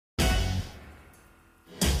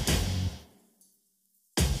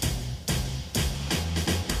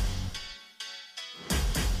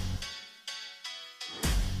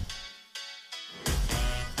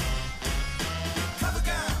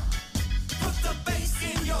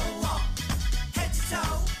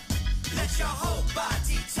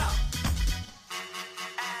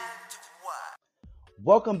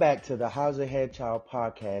Welcome back to the How's Your Head Child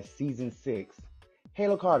podcast, season 6.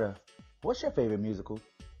 Halo Carter, what's your favorite musical?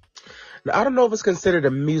 Now, I don't know if it's considered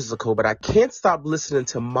a musical, but I can't stop listening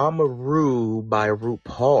to Mama Ru by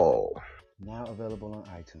RuPaul. Now available on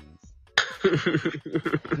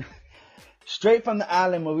iTunes. Straight from the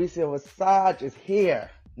island, Mauricio Visage is here.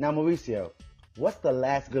 Now, Mauricio, what's the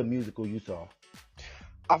last good musical you saw?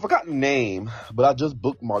 I forgot the name, but I just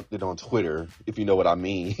bookmarked it on Twitter, if you know what I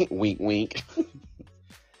mean. Wink, wink.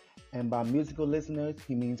 And by musical listeners,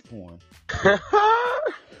 he means porn.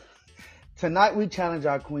 Tonight, we challenge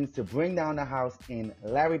our queens to bring down the house in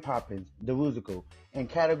Larry Poppins, the musical. And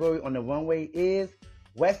category on the runway is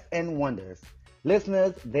West End Wonders.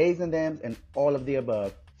 Listeners, theys and thems, and all of the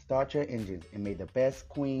above, start your engines and may the best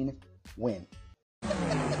queen win.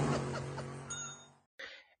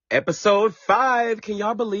 Episode 5. Can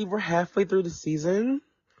y'all believe we're halfway through the season?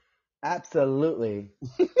 Absolutely.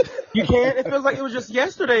 You can't? It feels like it was just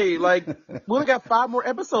yesterday. Like, we only got 5 more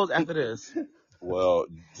episodes after this. Well,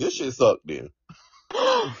 this shit sucked then.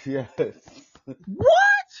 Yes.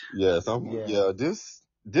 What? Yes,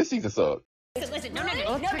 this season sucked. Listen, no, right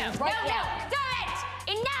now. Stop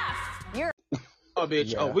it! Enough! Oh,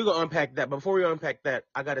 bitch. Yeah. Oh, we're going to unpack that. But before we unpack that,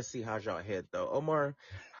 I got to see how's your head, though. Omar,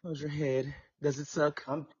 how's your head? Does it suck?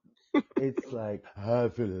 It's like, I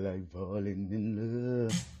feel like falling in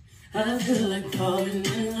love. I feel like falling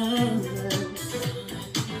in love.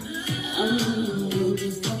 I'm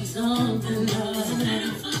just talking something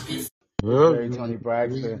love. Very Tony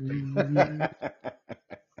Braxton. I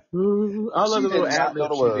love the little did not ad know lib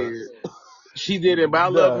the she words. did. She did it, but I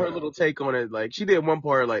love Yeah. her little take on it. Like, she did one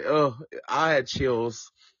part, like, oh, I had chills.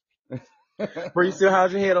 Mauricio,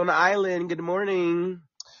 how's your head on the island? Good morning.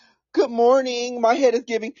 Good morning. My head is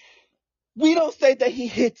giving. We don't say that he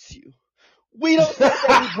hits you. We don't say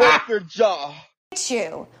that he broke your jaw.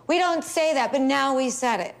 You. We don't say that, but now we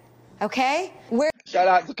said it. Okay? Shout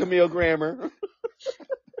out to Camille Grammer.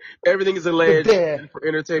 Everything is alleged there. for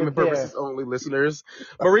entertainment But there. purposes only, listeners.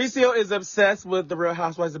 Mauricio is obsessed with the Real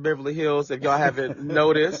Housewives of Beverly Hills. If y'all haven't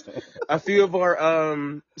noticed, a few of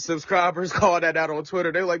our subscribers called that out on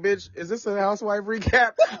Twitter. They were like, bitch, is this a housewife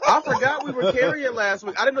recap? I forgot we were carrying last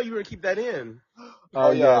week. I didn't know you were going to keep that in.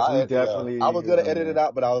 Oh, yes, we I definitely. I was gonna edit it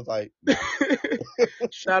out, but I was like,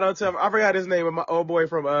 Shout out to him. I forgot his name, but my old boy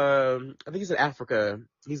from I think he's in Africa.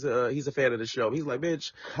 He's a fan of the show. He's like,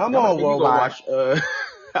 bitch, Come y'all on, think you gonna Worldwide. watch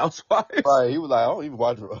Housewives. right. He was like, I don't even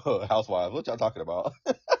watch Housewives. What y'all talking about?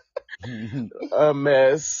 A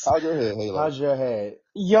mess. How's your head, Halo? How's your head?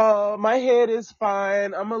 Y'all, my head is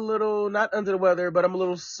fine. I'm a little, not under the weather, but I'm a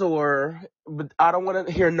little sore. But I don't want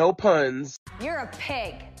to hear no puns. You're a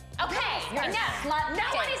pig. Okay, enough.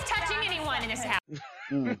 Nobody's touching anyone in this house.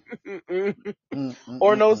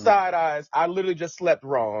 Or no side eyes. I literally just slept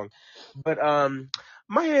wrong. But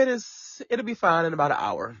my head it'll be fine in about an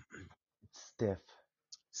hour.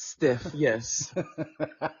 Stiff, yes.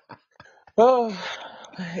 Oh,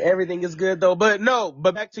 everything is good though. But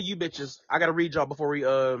back to you bitches. I gotta read y'all before we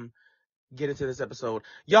get into this episode.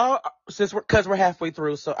 Y'all, cause we're halfway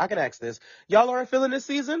through, so I can ask this. Y'all aren't feeling this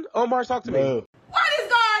season? Omar, talk to me. No, What is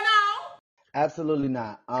going on? absolutely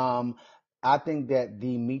not. I think that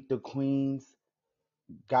the Meet the Queens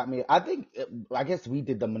got me. I guess we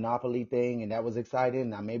did the Monopoly thing, and that was exciting.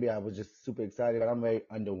 Now maybe I was just super excited, but I'm very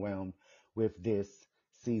underwhelmed with this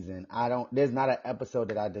season. There's not an episode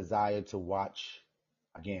that I desire to watch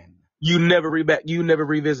again. You never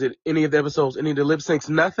revisit any of the episodes, any of the lip syncs,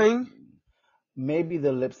 nothing? Maybe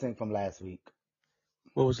the lip sync from last week.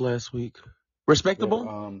 What was last week?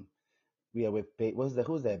 Respectable? With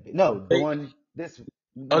who's that? No, the Bake. one this.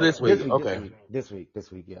 Oh, this week. Okay. This week,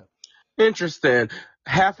 yeah. Interesting.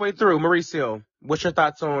 Halfway through, Mauricio, what's your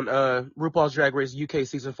thoughts on RuPaul's Drag Race UK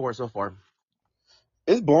season 4 so far?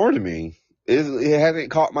 It's boring to me. It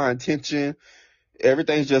hasn't caught my attention.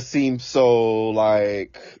 Everything just seems so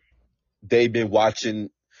like they've been watching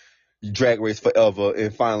Drag Race forever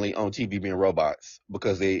and finally on TV being robots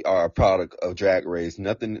because they are a product of Drag Race.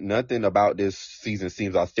 Nothing about this season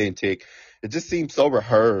seems authentic. It just seems so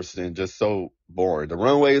rehearsed and just so boring. The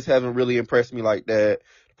runways haven't really impressed me like that.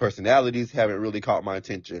 The personalities haven't really caught my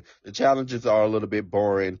attention. The challenges are a little bit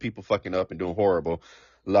boring. People fucking up and doing horrible.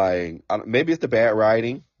 Like, maybe it's the bad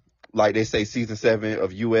writing. Like they say season 7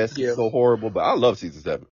 of US is so horrible, but I love season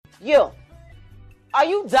 7. You. Are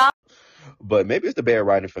you dumb? But maybe it's the bad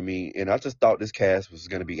writing for me, and I just thought this cast was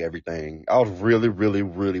going to be everything. I was really, really,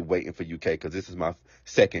 really waiting for UK because this is my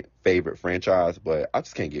second favorite franchise, but I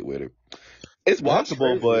just can't get with it. It's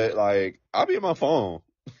watchable, but like I'll be on my phone.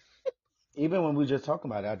 Even when we just talking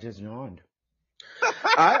about it, I just yawned.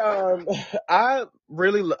 I've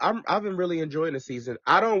been really enjoying the season.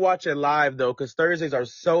 I don't watch it live though, because Thursdays are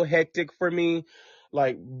so hectic for me.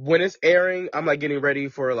 Like when it's airing, I'm like getting ready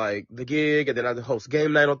for like the gig, and then I host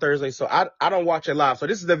game night on Thursday. So I don't watch it live. So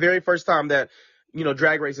this is the very first time that,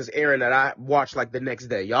 Drag Race is airing that I watch like the next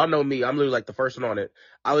day. Y'all know me. I'm literally like the first one on it.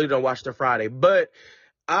 I literally don't watch the Friday, but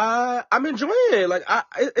I'm enjoying it. Like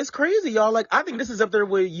it's crazy, y'all. Like I think this is up there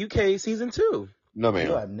with UK season 2. No, You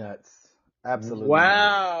man. are nuts. Absolutely. nuts.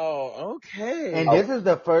 Wow. Okay. And this is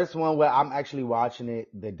the first one where I'm actually watching it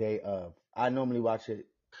the day of. I normally watch it.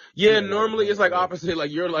 Yeah, like, normally it's like yeah. opposite. Like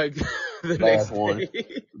you're like the Last next one.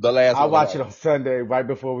 day. The last I one. watch it on Sunday right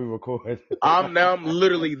before we record. I'm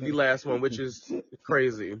literally the last one, which is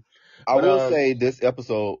crazy. I But, will say this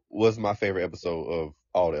episode was my favorite episode of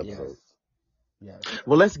all the Yes. episodes. Yes.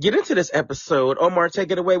 Well, let's get into this episode. Omar, take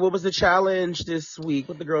it away. What was the challenge this week?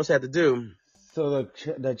 What the girls had to do? So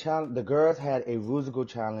the girls had a musical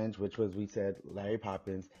challenge, which was, we said, Larry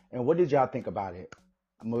Poppins. And what did y'all think about it,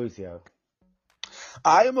 Mauricio?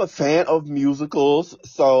 I am a fan of musicals,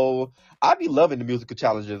 so I be loving the musical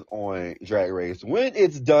challenges on Drag Race when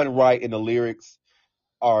it's done right and the lyrics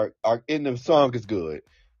are in the song is good.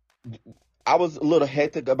 I was a little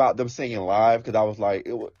hectic about them singing live because I was like,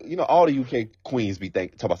 all the UK queens be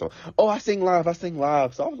talking about something. Oh, I sing live.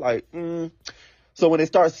 So I was like, So when they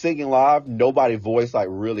start singing live, nobody's voice like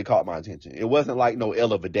really caught my attention. It wasn't like no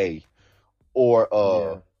Ella Vidae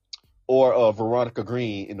or Veronica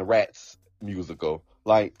Green in the Rats musical.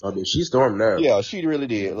 Like, I mean, she stormed that. yeah, she really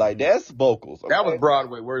did. Like, that's vocals. Okay? That was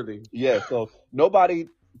Broadway worthy. Yeah, so nobody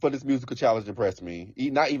for this musical challenge impressed me.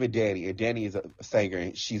 Not even Danny. And Danny is a singer,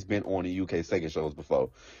 and she's been on the UK singing shows before.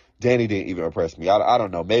 Danny didn't even impress me. I don't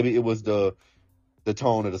know. Maybe it was the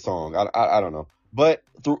tone of the song. I don't know. But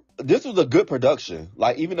this was a good production.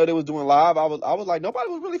 Like, even though they was doing live, I was like, nobody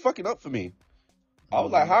was really fucking up for me. I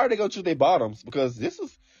was like, how are they gonna choose their bottoms? Because this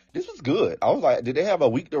was good. I was like, did they have a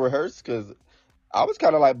week to rehearse? Because I was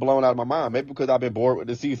kind of like blown out of my mind. Maybe because I've been bored with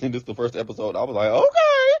the season. This is the first episode. I was like,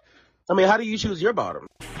 okay. I mean, how do you choose your bottom?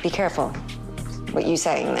 Be careful what you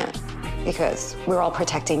saying that, because we're all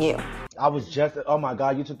protecting you. I was just, oh my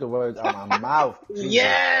God, you took the words out of my mouth.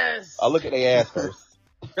 Yes! I look at their ass first.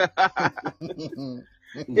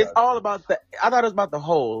 It's all about I thought it was about the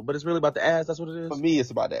hole, but it's really about the ass. That's what it is. For me,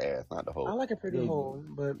 it's about the ass, not the I hole. like a pretty Yeah. hole,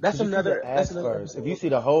 but that's You see another. the That's ass another first. If you see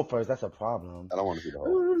the hole first, that's a problem. I don't want to see the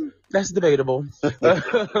hole. That's debatable.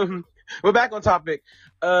 We're back on topic.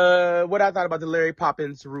 What I thought about the Larry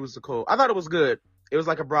Poppins musical. I thought it was good. It was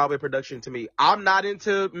like a Broadway production to me. I'm not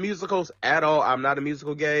into musicals at all. I'm not a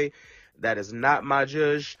musical gay. That is not my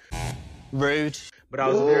judge. Rude. But I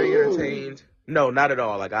was very entertained. No, not at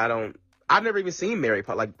all. Like I've never even seen Mary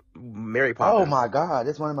Poppins. Oh my God,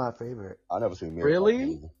 it's one of my favorite. I never seen Mary Really?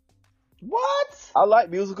 Poppins either. What? I like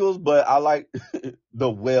musicals, but I like the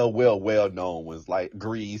well known ones like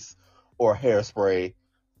Grease or Hairspray.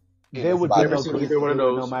 There would be Never no seen Grease, either one of there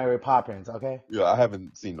would be those. no Mary Poppins, okay? Yeah, I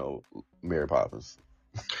haven't seen no Mary Poppins.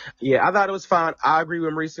 Yeah, I thought it was fine. I agree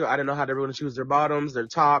with Mauricio. I didn't know how they were going to choose their bottoms, their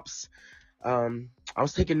tops. I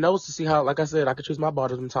was taking notes to see how, like I said, I could choose my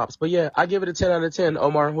bottoms and tops. But yeah, I give it a 10 out of 10.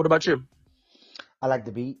 Omar, what about you? I like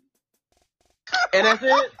the beat. And that's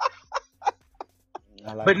it?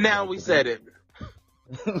 But now we said it.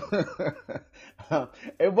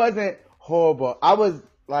 It wasn't horrible. I was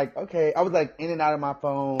like, okay, I was like in and out of my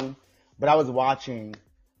phone, but I was watching.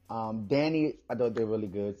 Danny, I thought they were really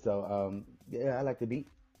good. So, yeah, I like the beat.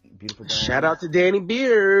 Beautiful. Shout out to Danny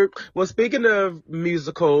Beard. Well, speaking of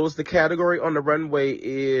musicals, the category on the runway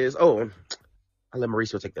is... Oh, I'll let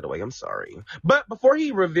Mauricio take that away. I'm sorry. But before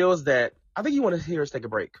he reveals that, I think you want to hear us take a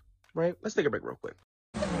break, right? Let's take a break real quick.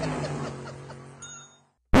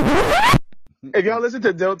 If y'all listen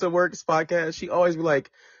to Delta Works podcast, she always be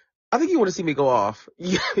like, I think you want to see me go off.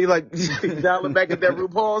 You like dialing back at that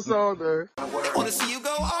RuPaul song. Or... Want to see you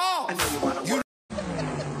go on.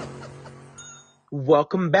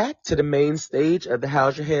 Welcome back to the main stage of the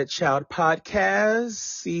How's Your Head Child podcast,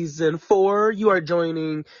 season 4. You are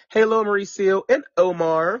joining Halo, Mauricio, and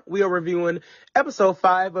Omar. We are reviewing episode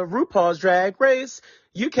 5 of RuPaul's Drag Race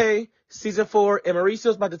UK season 4. And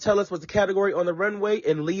Mauricio's about to tell us what's the category on the runway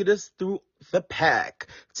and lead us through the pack.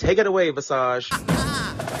 Take it away, Visage.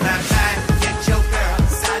 Clap back, get your girl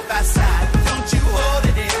side by side. Don't you hold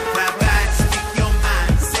it in. Clap back, speak your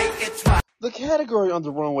mind, say it twice. The category on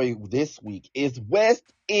the runway this week is West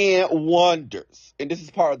End Wonders. And this is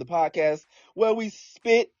part of the podcast where we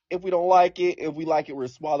spit if we don't like it. If we like it, we're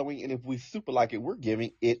swallowing. And if we super like it, we're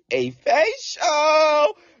giving it a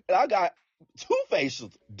facial. And I got 2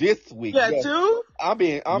 facials this week. Yeah, Yes. 2? I'm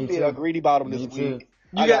being Me a too. greedy bottom Me this too. week.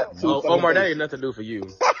 You I got got 2 fucking Omar. That facials. ain't nothing new for you.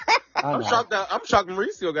 I I'm know. shocked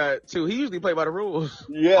Mauricio got 2. He usually play by the rules.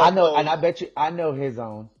 Yeah, I know, so, and I bet you I know his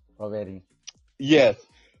own already. yes.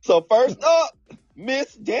 So first up,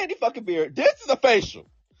 Miss Danny fucking Beard. This is a facial.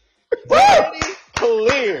 Danny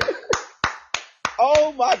clear.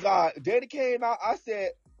 Oh my God. Danny came out.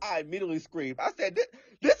 I immediately screamed. I said,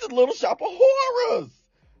 this is Little Shop of Horrors.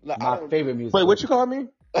 Like, I My don't- favorite musical. Wait, what you call me?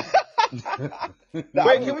 Nah,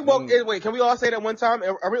 Wait, can we walk? Wait, can we all say that one time?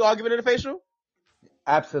 Are we all giving it a facial?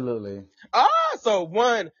 Absolutely. So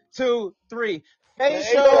 1, 2, 3.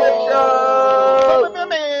 Facial.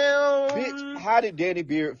 Bitch, how did Danny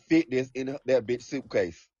Beard fit this in that bitch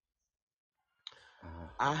suitcase?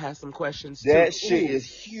 I have some questions That too. shit Ooh. is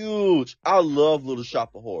huge. I love Little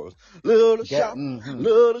Shop of Horrors. Little Shop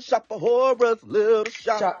of Horrors, Little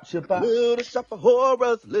Shop, Little Shop of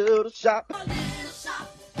Horrors, Little Shop.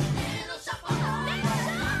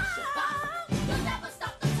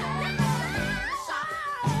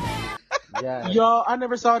 Yes. Y'all, I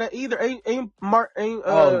never saw that either. Ain't Pam and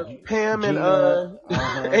Gina,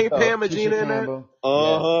 ain't Pam and Keisha Gina in that?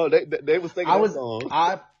 Campbell. They was singing that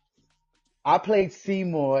song. I played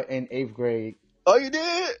Seymour in 8th grade Oh, you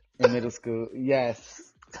did? in middle school. Yes.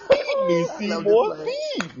 Feed me, Seymour.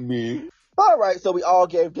 Feed me. All right, so we all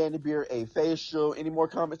gave Danny Beard a facial. Any more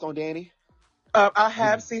comments on Danny? I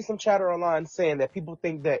have seen some chatter online saying that people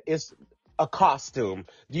think that it's a costume.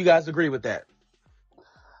 Do you guys agree with that?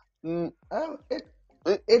 It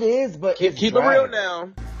is, but Keep it real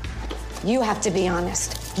now. You have to be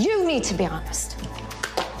honest. You need to be honest.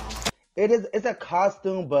 It is. It's a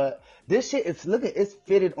costume, but this shit is it's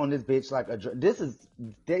fitted on this bitch like a. This is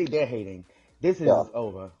they're hating. This is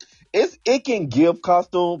over. It can give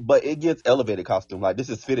costume, but it gets elevated costume. Like this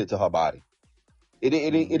is fitted to her body. It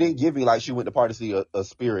didn't give me like she went to party to see a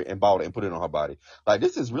spirit and bought it and put it on her body. Like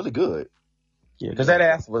this is really good. Yeah, because that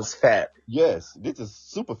ass was fat. Yes, this is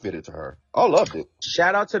super fitted to her. I loved it.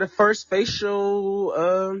 Shout out to the first facial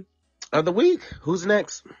of the week. Who's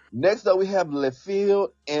next? Next up, we have LeField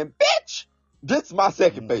and bitch. This is my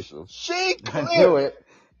second facial. She cleared. I knew it.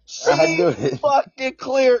 She fucking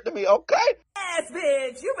cleared to me, okay? Yes,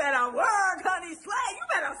 bitch. You better work, honey. Slay. You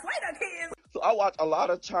better slay the kids. So I watch a lot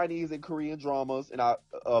of Chinese and Korean dramas, and I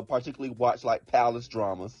particularly watch like palace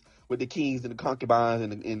dramas with the kings and the concubines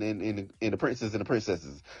and the princes and the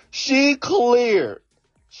princesses. She cleared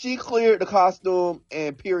the costume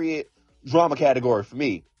and period drama category for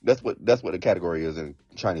me. That's what the category is in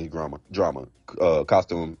Chinese drama,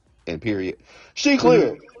 costume and period. She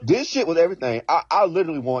cleared. This shit was everything. I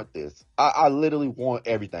literally want this. I literally want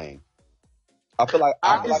everything. I feel like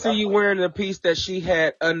I can see you wearing the piece that she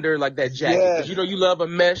had under like that jacket. Yes. Because you know you love a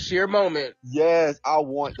mesh sheer moment. Yes, I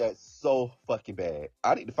want that so fucking bad.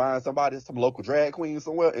 I need to find some local drag queen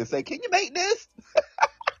somewhere and say, can you make this?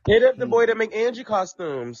 Hit up the boy that make Angie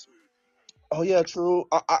costumes. Oh yeah, true.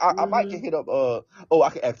 I might get hit up. I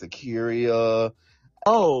can ask Akira.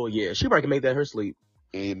 Oh yeah, she probably can make that her sleep.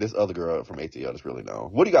 And this other girl from ATL that's really known.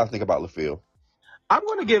 What do you guys think about LaFille? I'm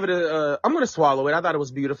gonna give it I'm gonna swallow it. I thought it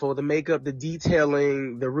was beautiful. The makeup, the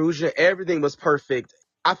detailing, the rouge, everything was perfect.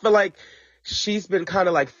 I feel like she's been kind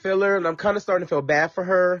of like filler, and I'm kind of starting to feel bad for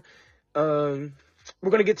her. We're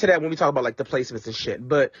gonna get to that when we talk about like the placements and shit.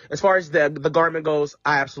 But as far as the garment goes,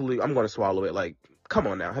 I'm gonna swallow it. Like, come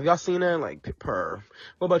on now, have y'all seen that? Like, purr.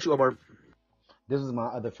 What about you, Omar? This is my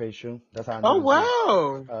other facial. That's how I Oh know.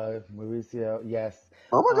 wow. Mauricio, yes.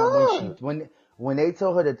 Oh my God. When they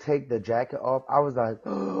told her to take the jacket off, I was like,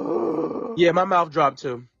 Yeah, my mouth dropped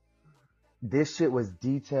too. this shit was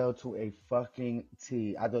detailed to a fucking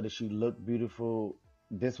T. I thought that she looked beautiful.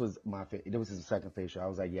 This was his second facial. I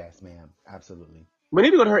was like, yes, ma'am, absolutely. We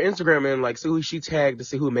need to go to her Instagram and like see who she tagged to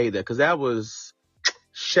see who made that, because that was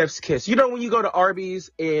chef's kiss. You know when you go to Arby's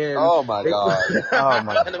and Oh my God. Oh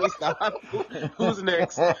my and then we stop. Who's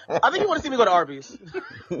next? I think you want to see me go to Arby's.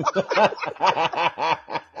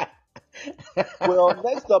 Well,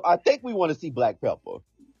 next up, I think we want to see Black Pepper.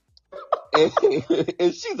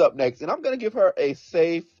 And she's up next, and I'm going to give her a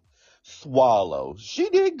safe swallow. She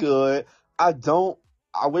did good. I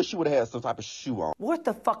wish she would have had some type of shoe on. What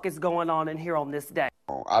the fuck is going on in here on this day?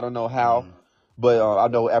 I don't know how, but I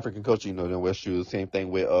know African culture, you know, they wear shoes. Same thing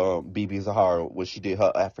with BB Zahara when she did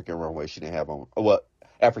her African runway. She didn't have on,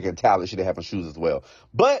 African talent, she didn't have on shoes as well.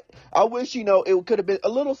 But I wish, it could have been a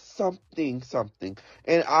little something.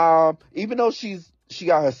 And even though she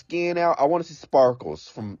got her skin out, I want to see sparkles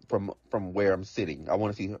from where I'm sitting. I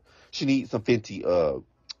want to see her. She needs some Fenty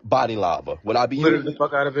body lava. Would I be Literally the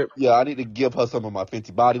fuck out of it. Yeah, I need to give her some of my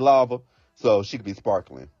Fenty body lava so she could be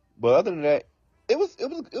sparkling. But other than that, it was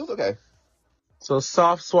okay. So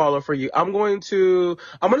soft swallow for you. I'm going to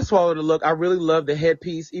swallow the look. I really love the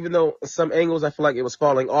headpiece, even though some angles I feel like it was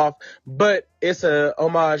falling off, but it's a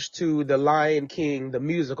homage to the Lion King, the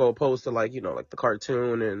musical, opposed to like the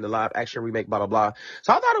cartoon and the live action remake, blah, blah, blah.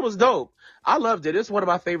 So I thought it was dope. I loved it. It's one of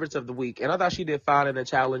my favorites of the week. And I thought she did fine in the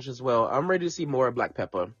challenge as well. I'm ready to see more of Black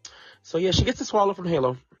Pepper. So yeah, she gets a swallow from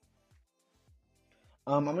Halo.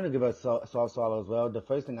 I'm gonna give her a soft swallow as well. The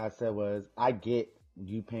first thing I said was I get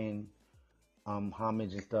you paying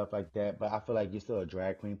homage and stuff like that, but I feel like you're still a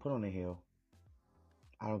drag queen. Put on the heel.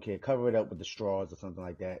 I don't care. Cover it up with the straws or something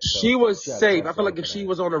like that. So She was she got a safe. soft I feel swallow like if for she that.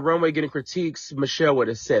 was on the runway getting critiques, Michelle would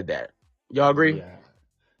have said that. Y'all agree?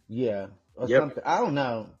 Yeah, or Yep. something. I don't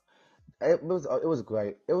know. It was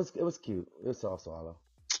great. It was cute. It was soft swallow.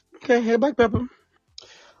 Okay, hey, Black Pepper.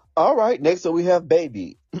 All right, next up we have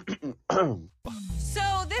Baby.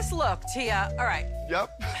 So this look, Tia. All right. Yep.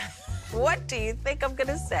 What do you think I'm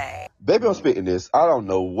gonna say? Baby, I'm spitting this. I don't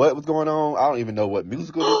know what was going on. I don't even know what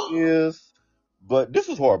musical this is. But this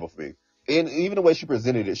was horrible for me. And even the way she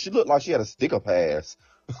presented it, she looked like she had a stick-up ass.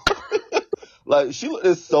 Like, she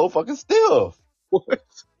looked so fucking stiff. What?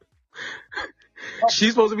 She's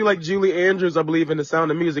supposed to be like Julie Andrews, I believe, in The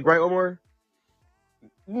Sound of Music, right, Omar?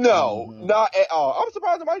 No, not at all. I'm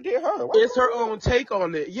surprised nobody did her. Why It's her own take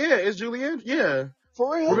on it. Yeah, it's Julie Andrews. Yeah.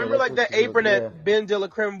 For real? Remember, that's like what that she was, apron yeah. that Ben de la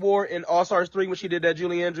Creme wore in All Stars 3 when she did that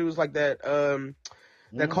Julie Andrews, like that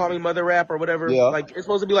Call Me Mother rap or whatever. Yeah. Like, it's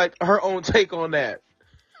supposed to be like her own take on that.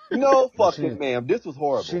 No Well, fucking ma'am. This was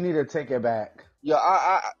horrible. She need to take it back. Yeah,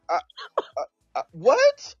 I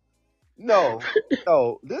what? No.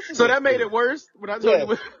 This is So that made it worse when I told Yes.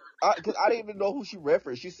 you. Because I didn't even know who she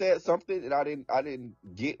referenced. She said something, and I didn't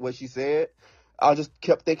get what she said. I just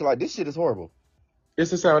kept thinking like, this shit is horrible.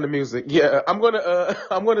 It's The Sound of Music. Yeah, I'm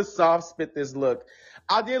gonna soft spit this look.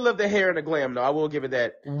 I did love the hair and the glam, though. I will give it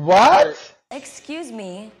that. What? Excuse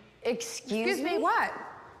me. Excuse me? What?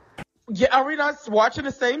 Yeah, are we not watching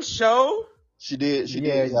the same show? She did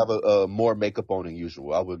Yeah. have a more makeup on than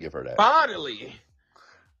usual. I will give her that. Finally.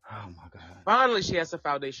 Oh my god. Finally, she has some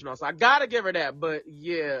foundation on, so I gotta give her that. But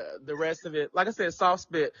yeah, the rest of it, like I said, soft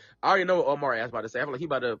spit. I already know what Omar asked about to say. I feel like he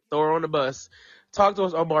about to throw her on the bus. Talk to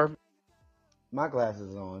us, Omar. My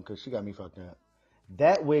glasses on because she got me fucked up.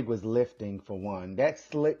 That wig was lifting for one. That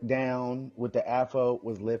slick down with the afro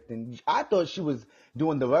was lifting. I thought she was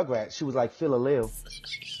doing the Rugrats. She was like Phil Lil.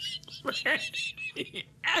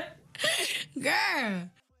 Girl.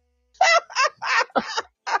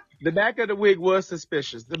 The back of the wig was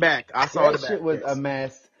suspicious. The back, I saw That the back. shit was yes. a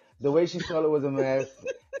mess. The way she sold it was a mess.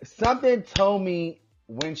 Something told me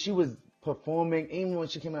when she was performing, even when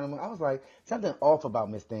she came out, I was like, something off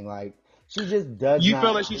about Miss Thing. Like, she just does You not.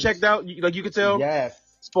 felt like she checked out? Like you could tell? Yes.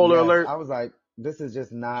 Spoiler Yes. alert. I was like, this is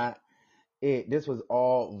just not it. This was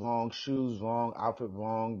all wrong. Shoes wrong. Outfit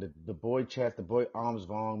wrong. The boy chest, the boy arms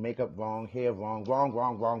wrong. Makeup wrong. Hair wrong.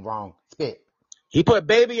 Wrong. Spit. He put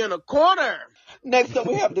Baby in a corner. Next up,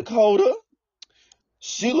 we have Dakota.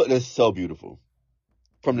 She looked so beautiful.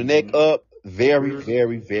 From the neck up, very,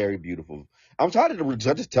 very, very beautiful. I'm tired of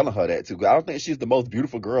just telling her that, too. I don't think she's the most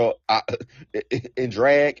beautiful girl in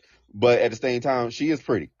drag, but at the same time, she is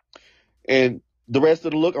pretty. And the rest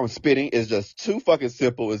of the look on spitting is just too fucking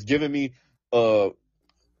simple. It's giving me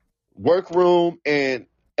Workroom and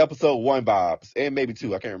episode 1 vibes, and maybe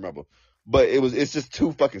 2, I can't remember. But it's just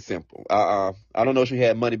too fucking simple. I don't know if she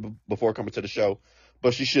had money before coming to the show,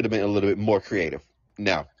 but she should have been a little bit more creative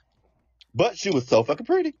now. But she was so fucking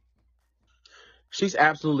pretty. She's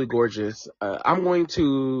absolutely gorgeous. I'm going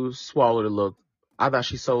to swallow the look. I thought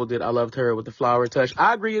she sold it. I loved her with the flower touch.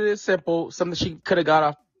 I agree it is simple. Something she could have got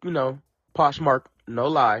off, Poshmark. No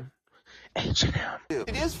lie. H&M.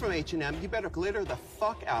 It is from H&M. You better glitter the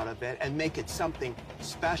fuck out of it and make it something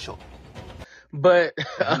special. But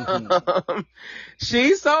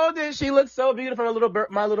she sold it. She looks so beautiful.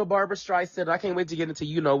 My little Barbara Streisand. I can't wait to get into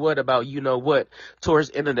what towards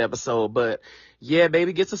the end of the episode. But yeah,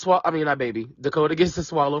 baby gets a swallow. I mean, not baby. Dakota gets a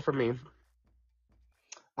swallow for me.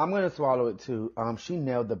 I'm gonna swallow it too. She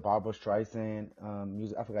nailed the Barbara Streisand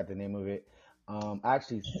music. I forgot the name of it. I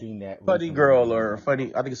actually seen that. Funny recently. girl or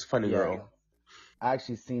funny. I think it's funny Yeah. girl. I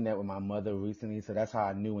actually seen that with my mother recently, so that's how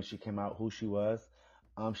I knew when she came out who she was.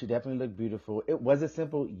 She definitely looked beautiful. Was it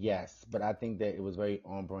simple? Yes, but I think that it was very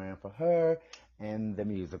on brand for her and the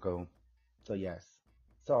musical. So yes,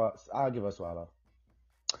 so I'll give her a swallow.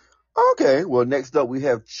 Okay, well, next up we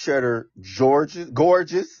have Cheddar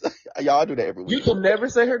Gorgeous. Y'all do that every week. You can never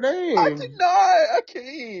say her name. I did not. I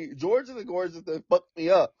can't. Georgia and Gorgeous, that fucked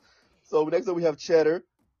me up. So next up we have Cheddar.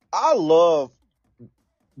 I love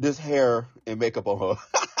this hair and makeup on her.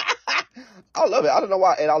 I love it. I don't know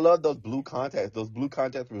why. And I love those blue contacts. Those blue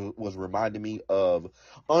contacts was reminding me of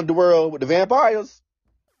Underworld with the vampires.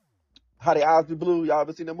 How the eyes be blue. Y'all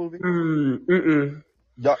ever seen that movie?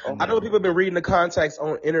 Y'all, I know people have been reading the contacts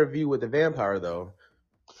on Interview with the Vampire, though.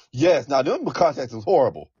 Yes. Now, them contacts is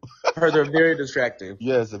horrible. I heard they're very distracting.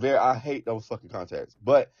 Yes, I hate those fucking contacts.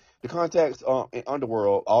 But the contacts in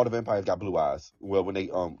Underworld, all the vampires got blue eyes. Well, when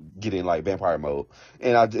they get in like vampire mode,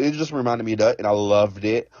 and it just reminded me of that, and I loved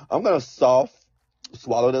it. I'm gonna soft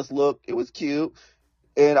swallow this look. It was cute,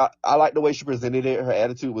 and I like the way she presented it. Her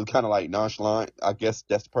attitude was kind of like nonchalant. I guess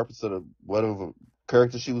that's the purpose of whatever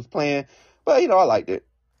character she was playing. But I liked it.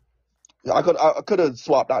 I could have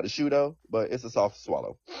swapped out the shoe though, but it's a soft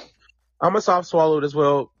swallow. I'm a soft swallow it as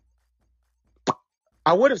well.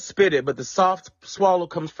 I would have spit it, but the soft swallow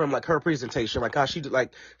comes from like her presentation, like how she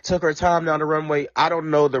like took her time down the runway. I don't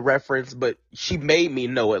know the reference, but she made me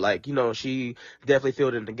know it. Like, she definitely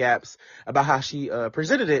filled in the gaps about how she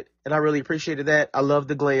presented it, and I really appreciated that. I love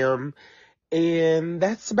the glam, and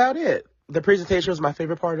that's about it. The presentation was my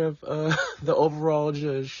favorite part of the overall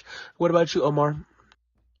judge. What about you, Omar?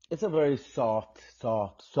 It's a very soft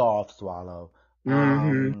swallow. That's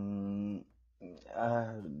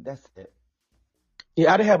it.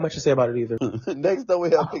 Yeah, I didn't have much to say about it either. Next up,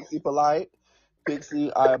 we have Pixie Polite.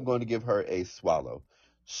 Pixie, I am going to give her a swallow.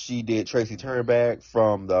 She did Tracy Turnback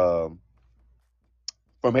from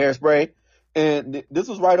Hairspray, and this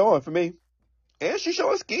was right on for me. And she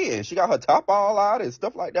showing skin. She got her top all out and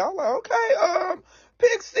stuff like that. I'm like, okay,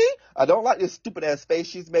 Pixie. I don't like this stupid ass face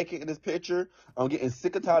she's making in this picture. I'm getting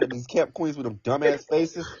sick and tired of these camp queens with them dumb ass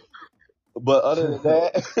faces. But other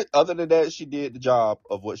than that, she did the job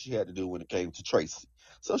of what she had to do when it came to Tracy.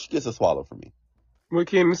 So she gets a swallow from me. What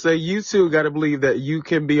can you say? You two got to believe that you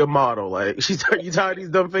can be a model. Like, you tired of these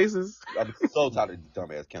dumb faces? I'm so tired of these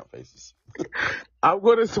dumb ass camp faces. I'm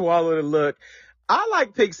going to swallow the look. I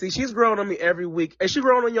like Pixie. She's growing on me every week. Is she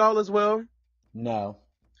growing on y'all as well? No.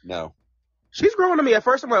 She's growing on me. At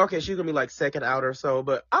first, I'm like, okay, she's going to be like second out or so.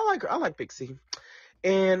 But I like her. I like Pixie.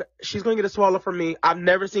 And she's going to get a swallow from me. I've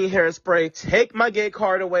never seen Hairspray. Take my gay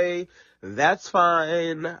card away. That's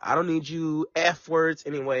fine. I don't need you F words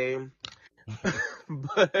anyway.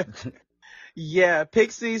 But, yeah,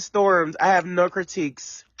 Pixie Storms. I have no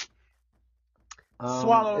critiques.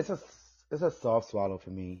 Swallow. It's a soft swallow for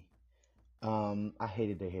me. I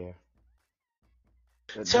hated the hair.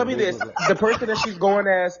 Tell me this. The person that she's going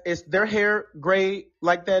as, is their hair gray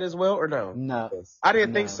like that as well or no? No. I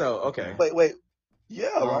didn't think so. Okay. Wait. Yeah,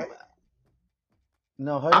 right.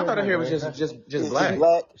 No, I thought her hair was just black.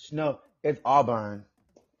 No, it's auburn.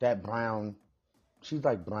 That brown. She's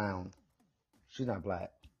like brown. She's not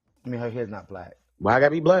black. I mean, her hair's not black. Why I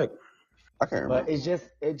gotta be black? I can't remember. But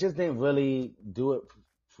it just didn't really do it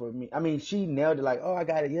for me. I mean, she nailed it like, oh, I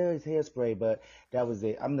got it. Yeah, it's Hairspray, but that was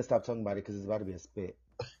it. I'm going to stop talking about it because it's about to be a spit.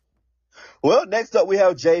 Well, next up we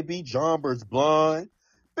have JB Jombers Blonde.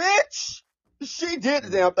 Bitch, she did the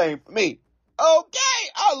damn thing for me. Okay,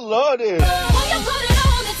 I love this.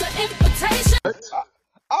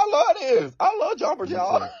 I love this. I love Jombers,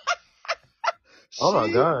 y'all. Oh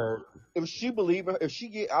my God. If she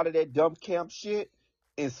get out of that dumb camp shit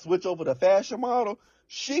and switch over to fashion model,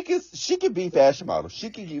 she can be fashion model.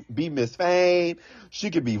 She can be Miss Fame.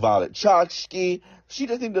 She can be Violet Chachki. She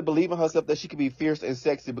just needs to believe in herself that she can be fierce and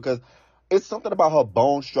sexy because it's something about her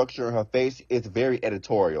bone structure and her face. It's very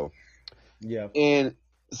editorial. Yeah. And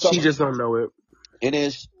she just don't know it.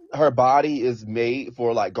 And her body is made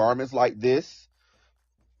for like garments like this.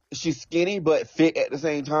 She's skinny but fit at the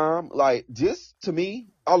same time. Like this, to me,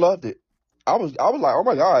 I loved it. I was like, oh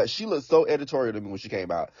my God, she looked so editorial to me when she came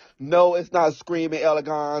out. No, it's not screaming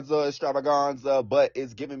eleganza, extravaganza, but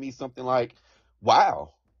it's giving me something like,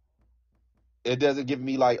 wow. It doesn't give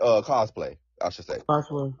me like cosplay, I should say.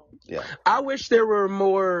 Cosplay. Yeah. I wish there were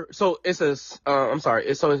more. So it's a. I'm sorry.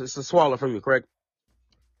 It's a swallow from you, correct?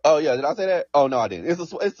 Oh yeah, did I say that? Oh no, I didn't.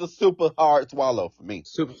 It's a super hard swallow for me.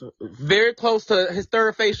 Very close to his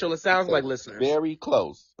third facial. It sounds like, listeners. Very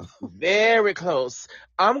close. Very close.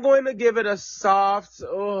 I'm going to give it a soft.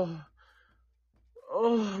 Oh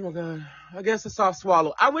my God. I guess a soft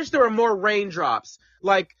swallow. I wish there were more raindrops.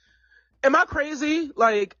 Like, am I crazy?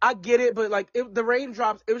 Like, I get it, but like the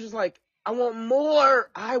raindrops, it was just like, I want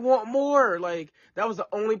more. Like, that was the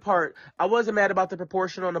only part. I wasn't mad about the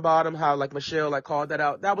proportion on the bottom, how like Michelle like called that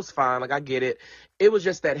out. That was fine. Like, I get it. It was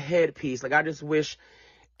just that headpiece. Like, I just wish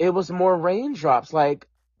it was more raindrops. Like,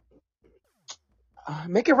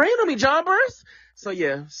 make it rain on me, Jombers. So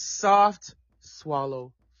yeah, soft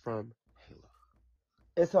swallow from Halo.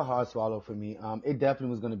 It's a hard swallow for me. It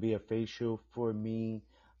definitely was going to be a facial for me.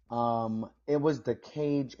 It was the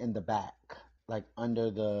cage in the back, like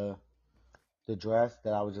under the dress,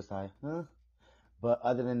 that I was just like, huh. But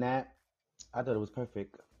other than that, I thought it was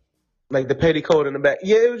perfect. Like the petticoat in the back.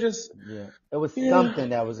 Yeah, it was just. Yeah, it was Yeah. something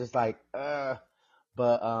that was just like,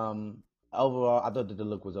 But overall, I thought that the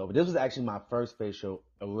look was over. This was actually my first facial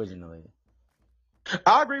originally.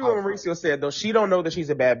 I agree with what Mauricio said, though. She don't know that she's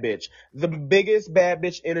a bad bitch. The biggest bad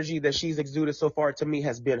bitch energy that she's exuded so far to me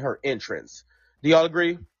has been her entrance. Do y'all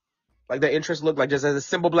agree? Like the entrance looked like just as a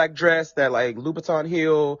simple black dress, that like Louboutin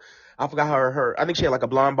heel. I forgot her. I think she had like a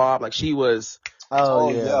blonde bob. Like she was. Oh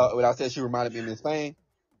yeah. When I said she reminded me of Miss Fame.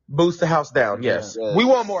 Boost the house down. Yes. Yes. We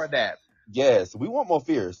want more of that. Yes, we want more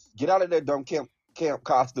Fierce. Get out of that dumb camp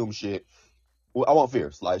costume shit. Well, I want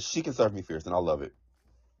Fierce. Like, she can serve me Fierce, and I love it.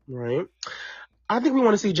 Right. I think we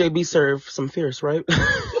want to see JB serve some Fierce, right?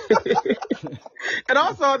 And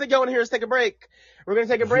also, I think y'all want to hear us take a break. We're going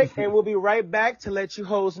to take a break, and we'll be right back to let you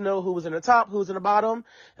hoes know who was in the top, who's in the bottom,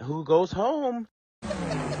 and who goes home.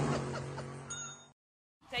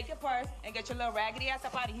 Take your purse and get your little raggedy ass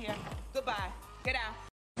up out of here. Goodbye. Get out.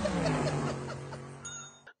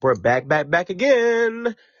 We're back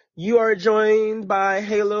again. You are joined by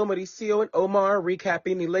Halo, Mauricio, and Omar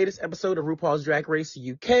recapping the latest episode of RuPaul's Drag Race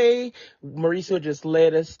UK. Mauricio just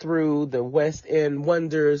led us through the West End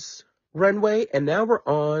Wonders runway, and now we're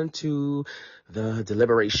on to the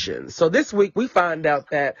deliberations. So this week we find out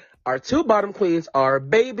that our two bottom queens are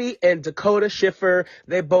Baby and Dakota Schiffer.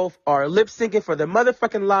 They both are lip syncing for their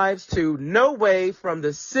motherfucking lives to No Way from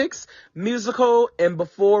the 6 musical. And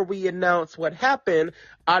before we announce what happened,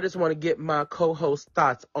 I just want to get my co-host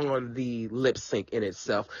thoughts on the lip sync in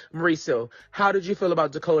itself. Mauricio, how did you feel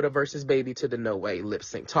about Dakota versus Baby to the No Way lip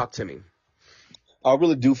sync? Talk to me. I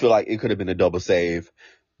really do feel like it could have been a double save.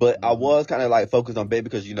 But I was kind of like focused on Baby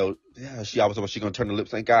because, she always thought she going to turn the lip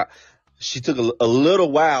sync out. She took a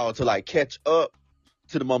little while to like catch up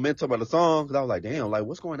to the momentum of the song. Cause I was like, damn, like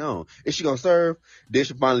what's going on? Is she going to serve? Then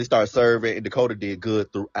she finally started serving, and Dakota did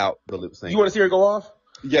good throughout the lip sync. You want to see her go off?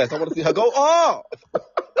 Yes, I want to see her go off.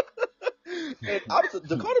 And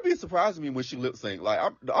Dakota be surprising me when she lip sync. Like I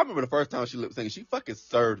remember the first time she lip synced, she fucking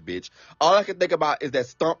served, bitch. All I can think about is that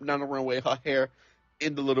stomp down the runway, her hair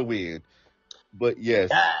in the little wind. But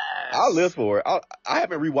yes, I live for it. I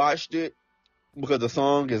haven't rewatched it because the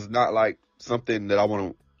song is not like something that I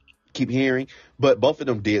want to keep hearing. But both of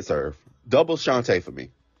them did serve. Double Shantae for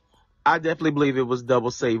me. I definitely believe it was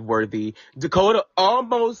double save worthy. Dakota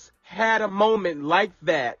almost had a moment like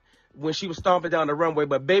that when she was stomping down the runway,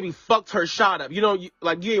 but Baby fucked her shot up. You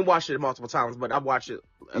ain't watched it multiple times, but I've watched it.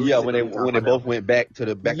 Yeah, when they both went back to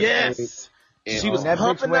the back. Yes, of the she was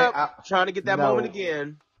pumping up, trying to get that moment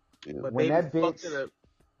again. Yeah. But when Baby that fucked it up.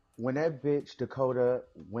 when that bitch Dakota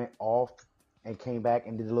went off and came back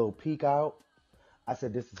and did a little peek out, I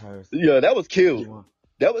said, "This is hers." Yeah, that was cute. She won.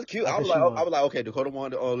 That was cute. I was she won. like, okay, Dakota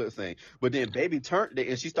won the lip sync. But then Baby turned it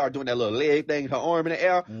and she started doing that little leg thing, her arm in the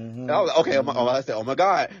air. And I was like, okay, I said, oh my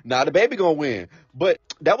God, now the Baby gonna win. But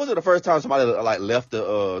that wasn't the first time somebody like left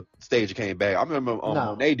the stage and came back. I remember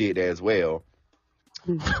Monet did that as well.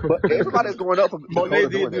 But everybody's going up for Monet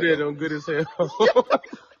Dakota did do that on Good as Hell.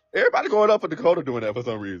 Everybody going up for Dakota doing that for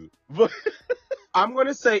some reason. But I'm going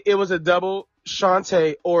to say it was a double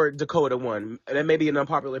Shantae or Dakota won. That may be an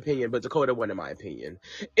unpopular opinion, but Dakota won in my opinion.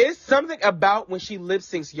 It's something about when she lip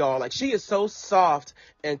syncs, y'all. Like, she is so soft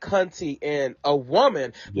and cunty and a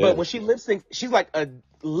woman. Yes. But when she lip syncs, she's like a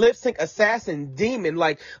lip sync assassin demon.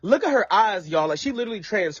 Like, look at her eyes, y'all. Like, she literally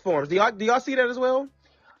transforms. Do y'all see that as well?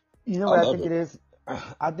 You know what I think it is?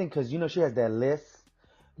 I think because, she has that lisp.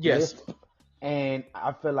 Yes. And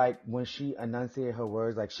I feel like when she enunciates her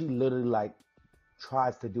words, like, she literally, like,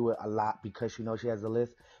 tries to do it a lot because she knows she has a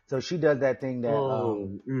list. So she does that thing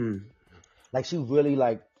that, like, she really,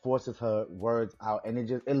 like, forces her words out. And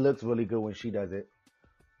it looks really good when she does it.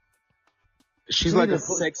 She's like a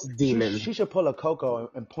sex demon. She should pull a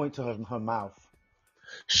Coco and point to her mouth.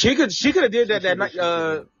 She could have did that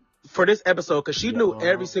night for this episode because she knew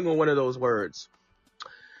every single one of those words.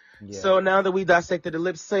 Yeah. So now that we dissected the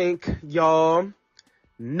lip sync, y'all,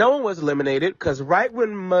 no one was eliminated because right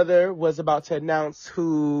when Mother was about to announce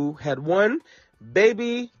who had won,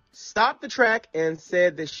 Baby stopped the track and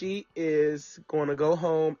said that she is going to go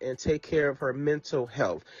home and take care of her mental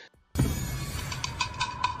health.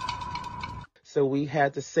 So we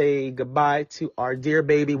had to say goodbye to our dear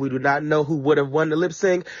Baby. We do not know who would have won the lip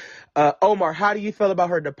sync. Omar, how do you feel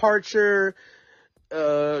about her departure?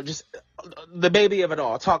 Just the Baby of it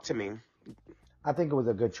all. Talk to me. I think it was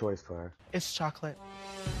a good choice for her. It's chocolate.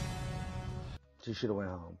 She should have went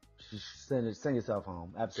home. She should send herself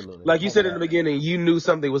home. Absolutely. Like you said in the beginning, you knew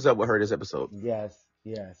something was up with her this episode. Yes.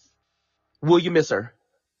 Yes. Will you miss her?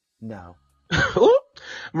 No. Ooh.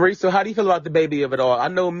 Marie, so how do you feel about the baby of it all? I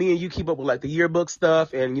know me and you keep up with like the yearbook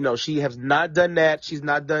stuff, and you know she has not done that. She's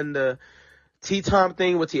not done the tea time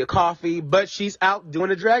thing with Tia Coffee, but she's out doing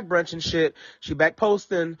the drag brunch and shit. She back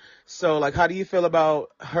posting. So like, how do you feel about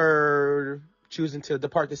her choosing to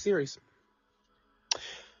depart the series?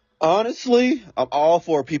 Honestly, I'm all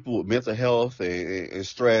for people with mental health and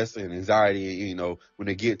stress and anxiety. You know, when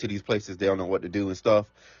they get to these places, they don't know what to do and stuff.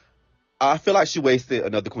 I feel like she wasted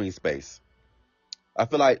another queen space. I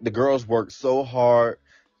feel like the girls worked so hard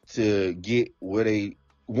to get where they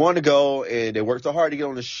want to go, and they worked so hard to get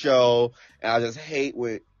on the show. And I just hate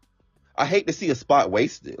to see a spot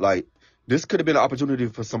wasted. Like, this could have been an opportunity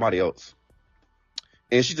for somebody else.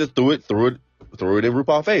 And she just threw it in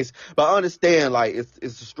RuPaul's face. But I understand, like,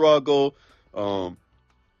 it's a struggle.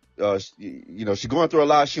 She's going through a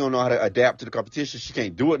lot. She don't know how to adapt to the competition. She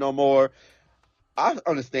can't do it no more. I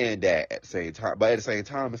understand that at the same time. But at the same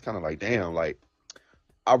time, it's kind of like, damn, like,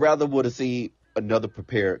 I rather would have seen another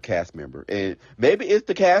prepared cast member. And maybe it's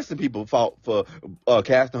the casting people fault for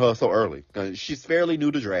casting her so early. Because she's fairly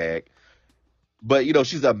new to drag. But, you know,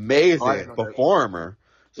 she's an amazing performer.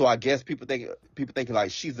 So I guess people thinking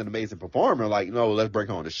like she's an amazing performer. Like, no, let's bring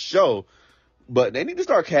her on the show. But they need to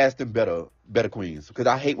start casting better queens. Because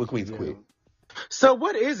I hate when queens quit. So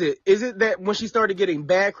what is it? Is it that when she started getting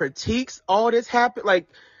bad critiques, all this happened? Like,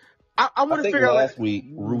 I want to figure out. Last week,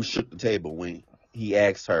 Ru shook the table when he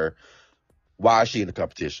asked her, why is she in the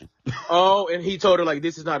competition? Oh, and he told her, like,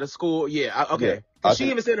 this is not a school. Yeah, okay. Yeah, she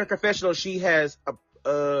even said in her confessional she has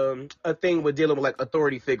a thing with dealing with, like,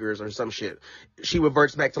 authority figures or some shit. She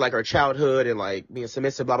reverts back to, like, her childhood and, like, being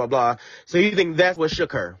submissive, blah, blah, blah. So you think that's what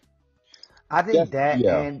shook her? I think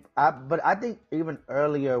but I think even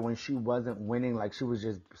earlier when she wasn't winning, like she was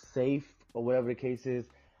just safe or whatever the case is,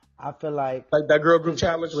 I feel like that girl group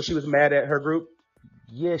challenge when she was mad at her group.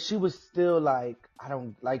 Yeah, she was still like,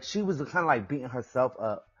 she was kind of like beating herself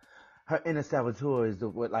up. Her inner saboteur is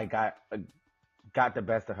what like got the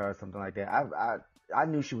best of her or something like that. I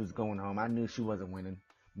knew she was going home. I knew she wasn't winning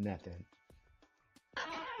nothing.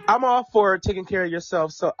 I'm all for taking care of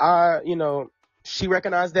yourself. So she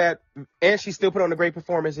recognized that, and she still put on a great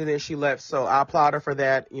performance, and then she left. So I applaud her for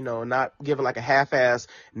that. You know, not giving like a half-ass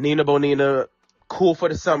Nina Bonina, cool for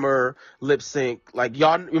the summer lip sync. Like,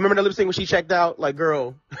 y'all remember the lip sync when she checked out? Like,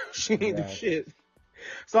 girl, she ain't do shit.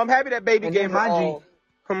 So I'm happy that baby gave her all.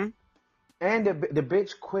 And the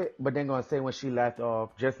bitch quit, but then gonna say when she left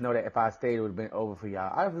off, just know that if I stayed, it would have been over for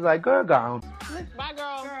y'all. I was like, girl, gone. Bye,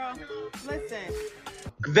 girl. Listen.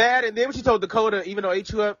 That, and then when she told Dakota, even though I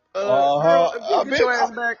ate you up, girl, get your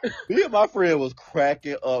ass back. Me and my friend was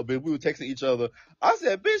cracking up, and we were texting each other. I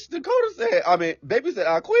said, bitch, baby said,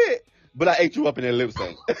 I quit, but I ate you up in that lip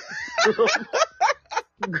sync.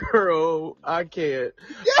 Girl, I can't.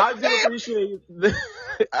 Yes, I do appreciate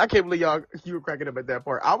I can't believe you were cracking up at that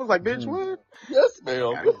part. I was like, bitch, what? Yes,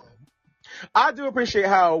 ma'am. I do appreciate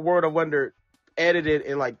how World of Wonder edited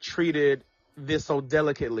and like treated this so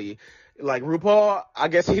delicately. Like RuPaul, I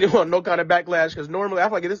guess he didn't want no kind of backlash, because normally I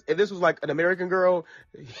feel like if this was like an American girl,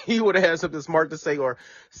 he would have had something smart to say or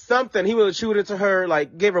something. He would have chewed into her,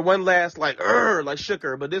 like gave her one last like shook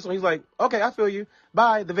her. But this one, he's like, okay, I feel you.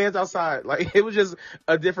 Bye. The van's outside. Like, it was just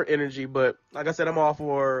a different energy. But like I said, I'm all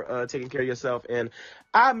for taking care of yourself, and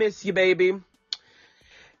I miss you, baby.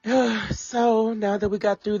 So now that we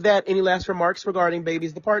got through that, any last remarks regarding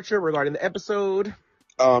Baby's departure, regarding the episode?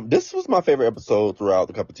 This was my favorite episode throughout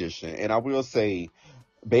the competition, and I will say,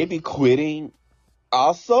 Baby quitting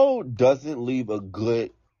also doesn't leave a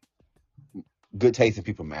good taste in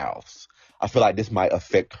people's mouths. I feel like this might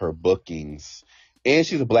affect her bookings, and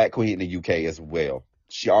she's a black queen in the UK as well.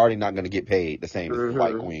 She already not going to get paid the same as the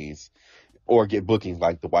white queens, or get bookings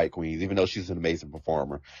like the white queens, even though she's an amazing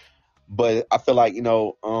performer. But I feel like, I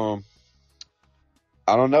don't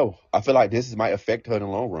know. I feel like this might affect her in the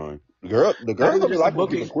long run. The girl don't like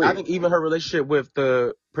booking. I think even her relationship with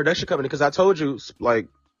the production company, because I told you, like,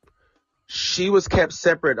 she was kept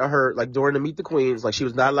separate of her, like, during the Meet the Queens. Like, she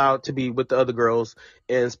was not allowed to be with the other girls.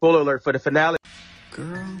 And spoiler alert, for the finale.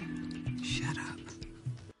 Girl, shut up.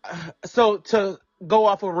 So to go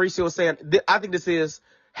off of what Mauricio was saying, I think this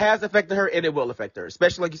has affected her, and it will affect her.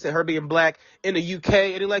 Especially, like you said, her being black in the UK,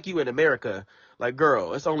 and like you in America. Like,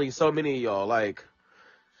 girl, it's only so many of y'all, like.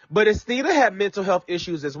 But Estina had mental health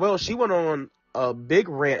issues as well. She went on a big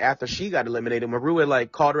rant after she got eliminated. Maru had,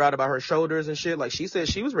 like, called her out about her shoulders and shit. Like, she said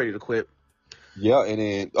she was ready to quit. Yeah, and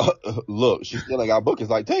then, look, she still ain't got bookings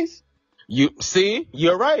like Taste. You see?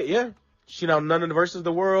 You're right, yeah. She done none of the versus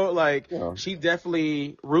the world. Like, Yeah. she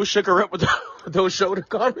definitely, Ruth shook her up with those shoulder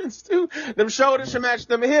comments too. Them shoulders should match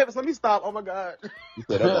them hips. Let me stop. Oh my God. You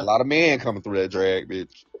said there's a lot of men coming through that drag,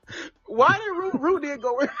 bitch. Why did Ruth did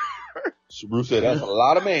go with her? Bruce said that's a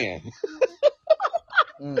lot of men.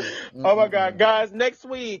 Oh my God, guys! Next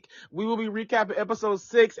week we will be recapping episode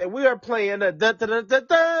 6, and we are playing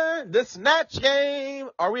the Snatch Game.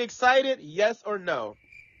 Are we excited? Yes or no?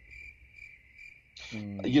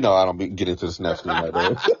 You know I don't get into the snatch game like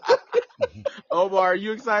that. Omar, are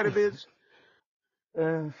you excited, bitch?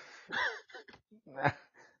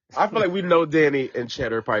 I feel like we know Danny and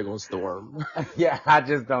Cheddar are probably gonna storm. Yeah, I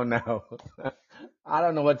just don't know. I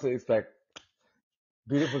don't know what to expect.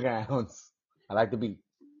 Beautiful gowns. I like the beat.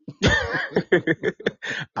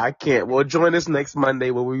 I can't. Well, join us next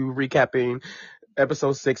Monday when we'll be recapping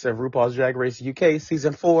episode 6 of RuPaul's Drag Race UK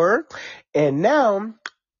season 4. And now,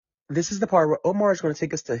 this is the part where Omar is going to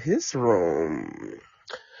take us to his room.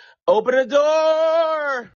 Open the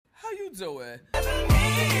door! How you doing?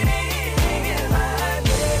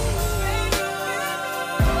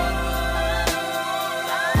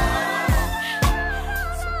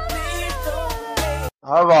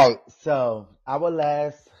 All right, so our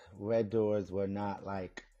last Red Doors were not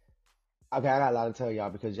like, okay, I got a lot to tell y'all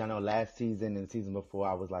because y'all know last season and season before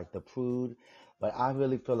I was like the prude, but I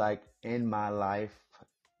really feel like in my life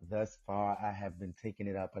thus far I have been taking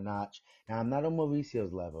it up a notch. Now I'm not on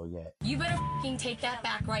Mauricio's level yet. You better fucking take that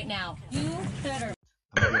back right now. You better.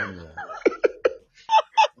 I'm getting there.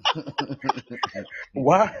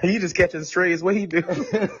 Why? He just catching strays. What he do?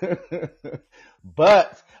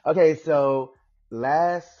 But okay, so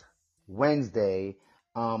last Wednesday,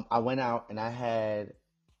 I went out and I had,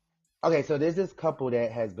 okay, so there's this couple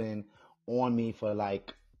that has been on me for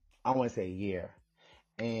like, I want to say a year.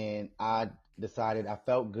 And I decided, I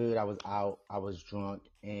felt good. I was out, I was drunk,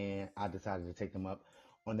 and I decided to take them up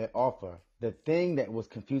on their offer. The thing that was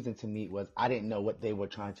confusing to me was I didn't know what they were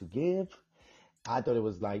trying to give. I thought it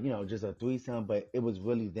was like, just a threesome, but it was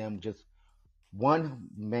really them just, one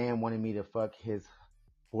man wanted me to fuck his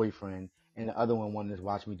boyfriend, and the other one wanted to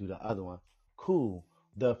watch me do the other one. Cool.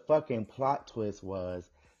 The fucking plot twist was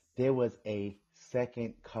there was a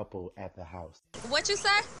second couple at the house. What you say?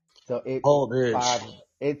 So it's bitch.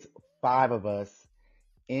 it's 5 of us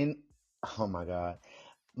in, oh my God.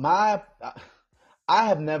 My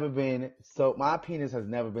penis has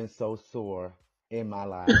never been so sore in my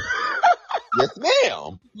life. Yes,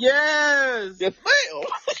 ma'am. Yes. Yes, ma'am.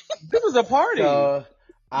 This was a party. So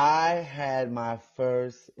I had my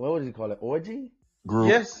first, what would you call it? Orgy? Group.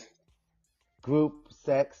 Yes. Group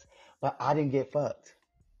sex, but I didn't get fucked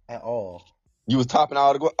at all. You was topping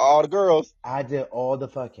all the girls. I did all the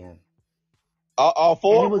fucking. All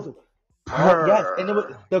 4? And it was, yes, and it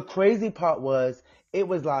was, the crazy part was, it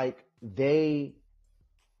was like I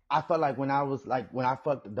felt like when I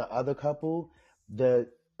fucked the other couple,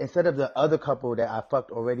 instead of the other couple that I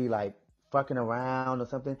fucked already, like, fucking around or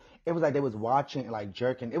something, it was like they was watching, like,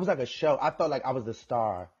 jerking. It was like a show. I felt like I was the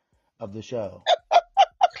star of the show.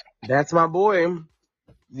 That's my boy.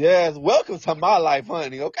 Yes, welcome to my life,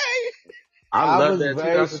 honey, okay? I love was that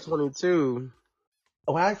very 2022.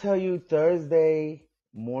 When I tell you Thursday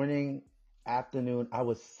morning, afternoon, I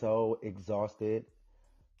was so exhausted.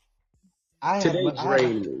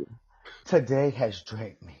 Today has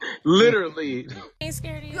drained me. Literally.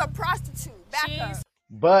 You're a prostitute. Back up.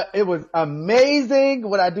 But it was amazing.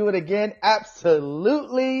 Would I do it again?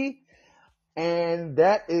 Absolutely. And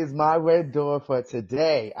that is my red door for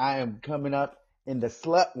today. I am coming up in the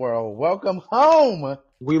slut world. Welcome home.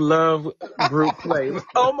 We love group play.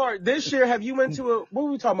 Omar, this year, have you went to what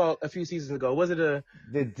were we talking about a few seasons ago? Was it the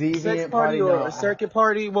deviant sex party or a circuit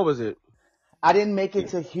party? What was it? I didn't make it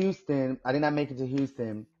to Houston. I did not make it to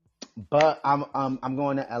Houston, but I'm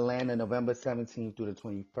going to Atlanta November 17th through the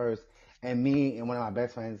 21st. And me and one of my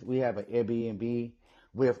best friends, we have an Airbnb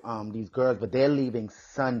with these girls, but they're leaving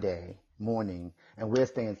Sunday morning, and we're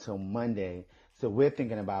staying till Monday. So we're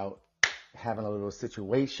thinking about having a little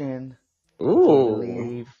situation. Ooh.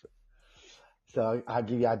 Leave. So I'll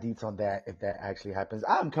give y'all deets on that if that actually happens.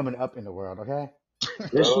 I'm coming up in the world, okay?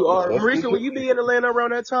 Yes, you are. Marisa, will you be in Atlanta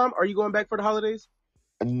around that time? Are you going back for the holidays?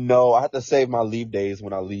 No, I have to save my leave days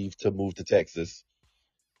when I leave to move to Texas.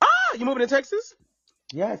 Ah, you moving to Texas?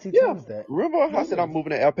 Yes, he told us that. Remember, I said I'm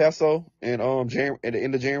moving to El Paso in at the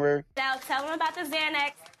end of January. Now tell them about the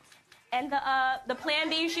Xanax and the Plan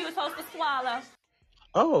B she was supposed to swallow.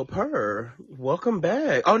 Oh, purr. Welcome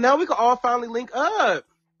back. Oh, now we can all finally link up.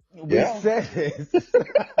 We said this.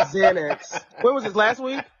 Xanax. When was this, last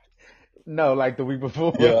week? No, like the week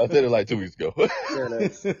before. Yeah, I said it like 2 weeks ago.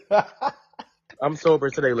 Xanax. I'm sober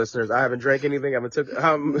today, listeners. I haven't drank anything. I haven't took.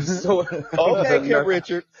 I'm so Okay, Kim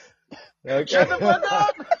Richard. Okay. Shut the fuck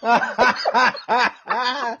up.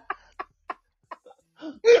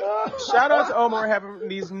 Shout out to Omar having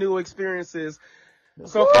these new experiences.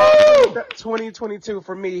 So for 2022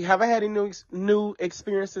 for me, have I had any new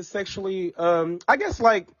experiences sexually? I guess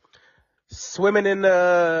like swimming in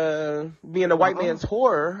being a white man's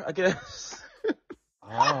whore, I guess.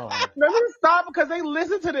 Oh. Let me stop because they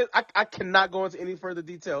listen to this. I cannot go into any further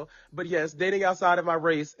detail. But yes, dating outside of my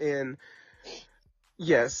race and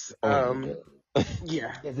yes.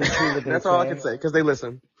 Yeah. Is it true what they That's say? all I can say because they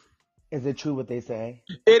listen. Is it true what they say?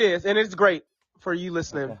 It is, and it's great for you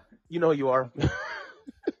listening. Okay. You know who you are.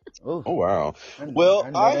 Ooh. Oh wow.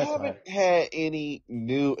 Well, I haven't had any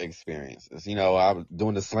new experiences. You know, I'm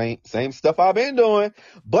doing the same stuff I've been doing,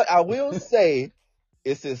 but I will say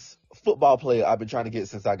it's this football player I've been trying to get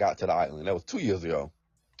since I got to the island. That was 2 years ago.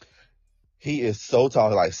 He is so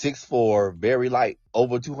tall, like 6'4", very light,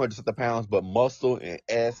 over 200 something pounds, but muscle and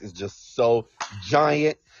ass is just so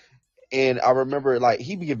giant. And I remember like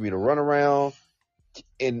he be giving me the runaround,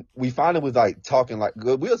 and we finally was like talking like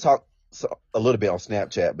we'll talk a little bit on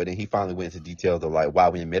Snapchat, but then he finally went into details of like why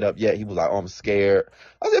we didn't meet up yet. He was like, "Oh, I'm scared."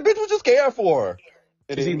 I said, "Bitch, what you scared for?"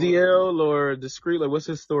 And Is he DL or discreet? Like, what's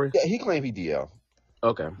his story? Yeah, he claimed he DL.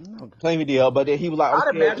 Okay. Claimed he DL, but then he was like,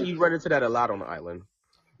 I'd imagine you run into that a lot on the island.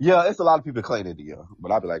 Yeah, it's a lot of people claiming DL,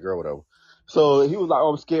 but I'd be like, girl, whatever. So he was like, "Oh,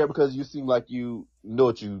 I'm scared because you seem like you know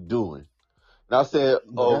what you're doing." And I said,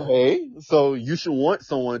 okay, so you should want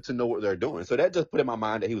someone to know what they're doing. So that just put in my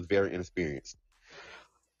mind that he was very inexperienced.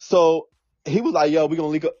 So he was like, yo, we're going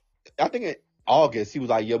to link up. I think in August, he was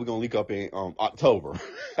like, yeah, we're going to link up in October.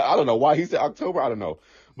 I don't know why he said October. I don't know.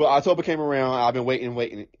 But October came around. I've been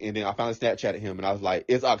waiting. And then I finally Snapchatted him and I was like,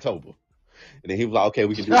 it's October. And then he was like, okay,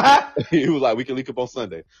 we can do it. He was like, we can link up on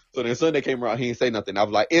Sunday. So then Sunday came around. He didn't say nothing. I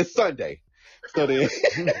was like, it's Sunday. So then...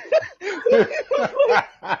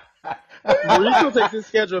 Mauricio takes his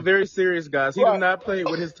schedule very serious, guys. He does not play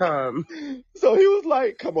with his time. So he was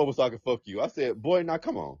like, come over so I can fuck you. I said, boy, now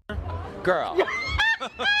come on. Girl.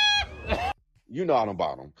 You know I don't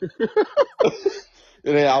bottom. And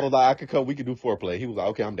then I was like, I could come, we could do foreplay. He was like,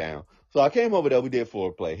 okay, I'm down. So I came over there, we did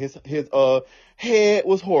foreplay. His head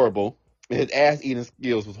was horrible. And his ass eating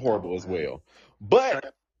skills was horrible as well.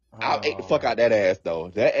 But I ate the fuck out that ass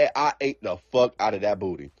though. I ate the fuck out of that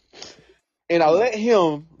booty. And I let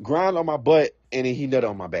him grind on my butt, and then he nutted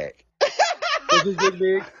on my back. Was his dick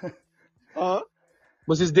big?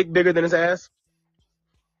 Was his dick bigger than his ass?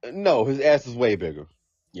 No, his ass is way bigger.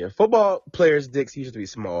 Yeah, football players' dicks used to be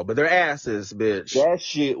small, but their asses, bitch. That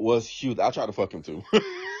shit was huge. I tried to fuck him too.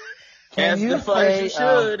 Can you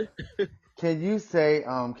should. Can you say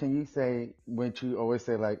when you always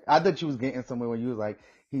say like, I thought you was getting somewhere when you was like,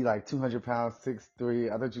 he like 200 pounds,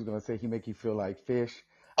 6'3". I thought you was going to say he make you feel like fish.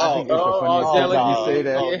 I think it's so funny you say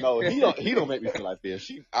that. No, he don't make me feel like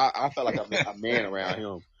fish. I felt like I'm a man around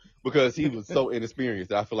him because he was so inexperienced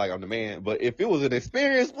that I feel like I'm the man. But if it was an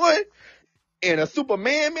experienced one and a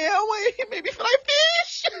Superman man way, he made me feel like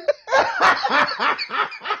fish.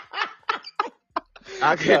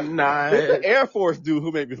 I cannot. It's the Air Force dude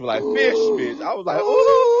who made me feel like fish, bitch. I was like,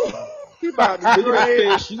 ooh. He about to be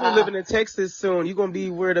fish. You gonna living in Texas soon. You gonna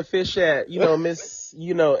be where the fish at? You know, Miss,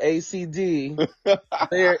 ACD.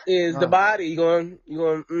 There is the body. You going,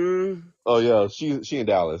 Oh yeah, she in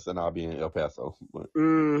Dallas and I'll be in El Paso. But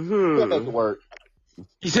we'll make it work.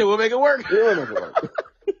 He said we'll make it work. We'll make it work.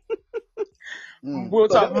 We'll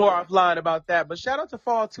talk more offline about that. But shout out to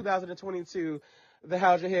fall 2022, the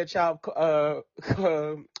How's Your Head Child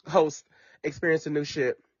host experiencing new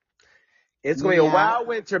shit. It's gonna be a wild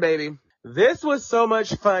winter, baby. This was so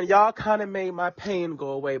much fun. Y'all kind of made my pain go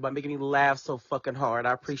away by making me laugh so fucking hard.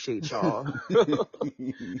 I appreciate y'all.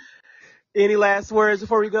 Any last words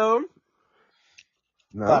before we go?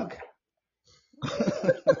 No. Fuck.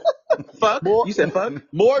 Fuck? You said fuck?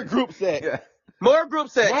 More group sex. Yeah. More group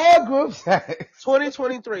sex. More group sex.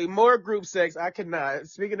 2023, more group sex. I cannot.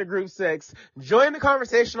 Speaking of group sex, join the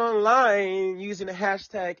conversation online using the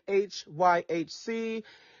hashtag HYHC.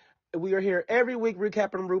 We are here every week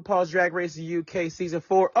recapping RuPaul's Drag Race UK Season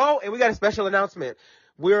 4. Oh, and we got a special announcement.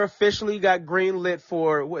 We're officially got greenlit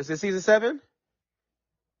for, what is it, Season 7?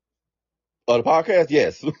 Oh, the podcast?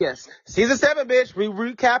 Yes. Yes. Season 7, bitch. We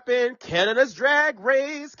recapping Canada's Drag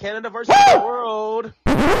Race. Canada versus the world.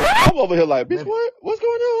 I'm over here like, bitch, what? What's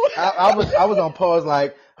going on? I was on pause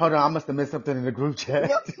like, hold on, I must have missed something in the group chat.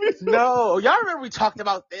 No. Y'all remember we talked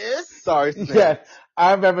about this? Sorry. Yes.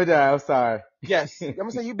 I remember that. I'm sorry. Yes. I'm gonna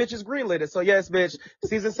say you bitches greenlit it. So yes, bitch.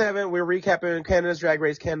 Season 7, we're recapping Canada's Drag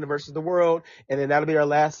Race, Canada versus the World. And then that'll be our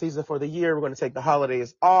last season for the year. We're gonna take the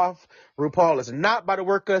holidays off. RuPaul is not about to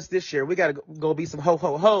work us this year. We gotta go be some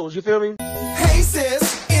ho-ho-hos. You feel me? Hey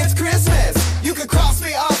sis, it's Christmas. You can cross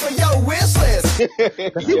me off of your wish list.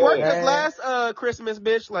 You worked us last Christmas,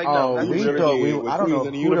 bitch. Like, no. Oh, Not we this year. thought we, with I don't know Queens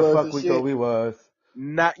in the who the Universe fuck and we shit. thought we was.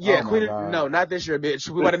 Not yet. Oh my Queen, God. no, not this year, bitch.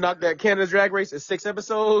 We gotta knock that Canada's Drag Race in 6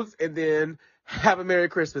 episodes and then have a Merry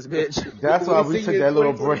Christmas, bitch. That's why We'll we see took you in that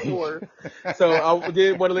little break. 2024. So I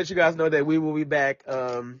did want to let you guys know that we will be back. We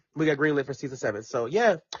got greenlit for season 7. So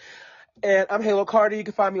yeah. And I'm Halo Carter. You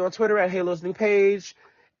can find me on Twitter at Halo's new page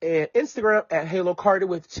and Instagram at Halo Carter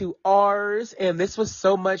with 2 R's. And this was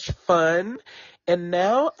so much fun. And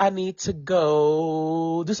now I need to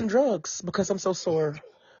go do some drugs because I'm so sore.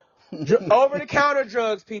 Over-the-counter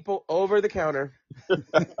drugs, people. Over-the-counter.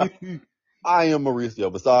 I am Mauricio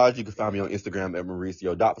Visage. You can find me on Instagram at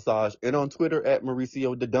Mauricio.Visage and on Twitter at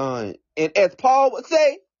Mauricio Dadon. And as Paul would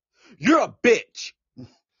say, you're a bitch.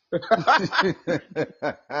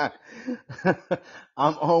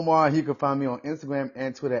 I'm Omar. You can find me on Instagram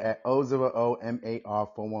and Twitter at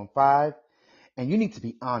O0OMAR415. And you need to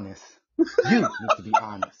be honest. You need to be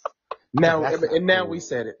honest. Now, That's and now cool. we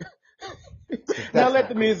said it. Now let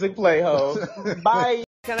the music play, ho. Bye.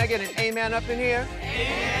 Can I get an amen up in here? All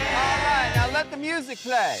right, now let the music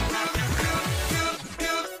play.